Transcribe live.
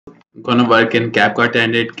gonna work in CapCut,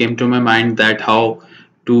 and it came to my mind that how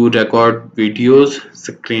to record videos,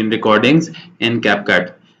 screen recordings in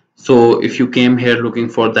CapCut. So if you came here looking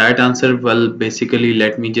for that answer, well, basically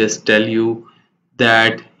let me just tell you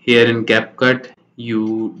that here in CapCut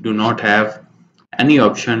you do not have any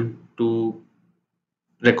option to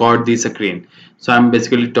record the screen. So I'm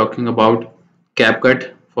basically talking about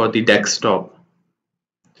CapCut for the desktop.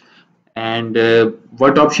 And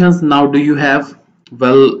what options now do you have?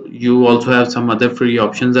 Well, you also have some other free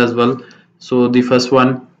options as well. So the first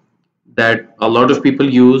one that a lot of people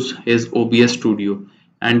use is OBS Studio,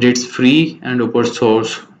 and it's free and open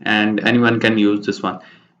source, and anyone can use this one.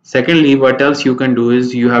 Secondly, what else you can do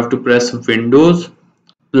is you have to press Windows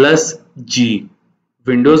plus G,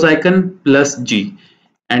 Windows icon plus G,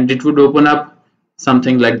 and it would open up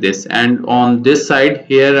something like this. And on this side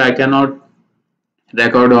here, I cannot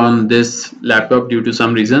record on this laptop due to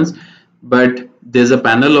some reasons, but there's a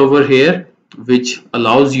panel over here which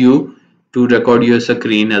allows you to record your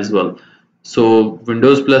screen as well. So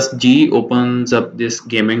Windows plus G opens up this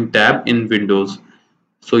gaming tab in Windows,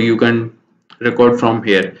 so you can record from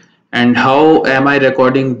here. And how am I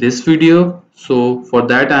recording this video? So for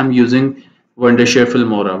that I'm using Wondershare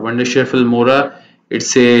Filmora. Wondershare Filmora,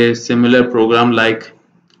 it's a similar program like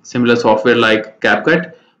similar software like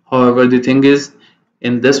CapCut. However, the thing is,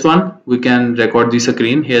 in this one we can record the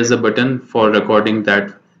screen. Here's a button for recording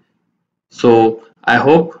that. So I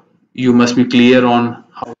hope you must be clear on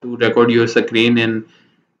how to record your screen in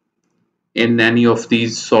any of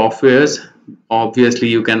these softwares. Obviously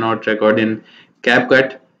you cannot record in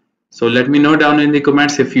CapCut. So let me know down in the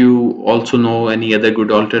comments if you also know any other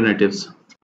good alternatives.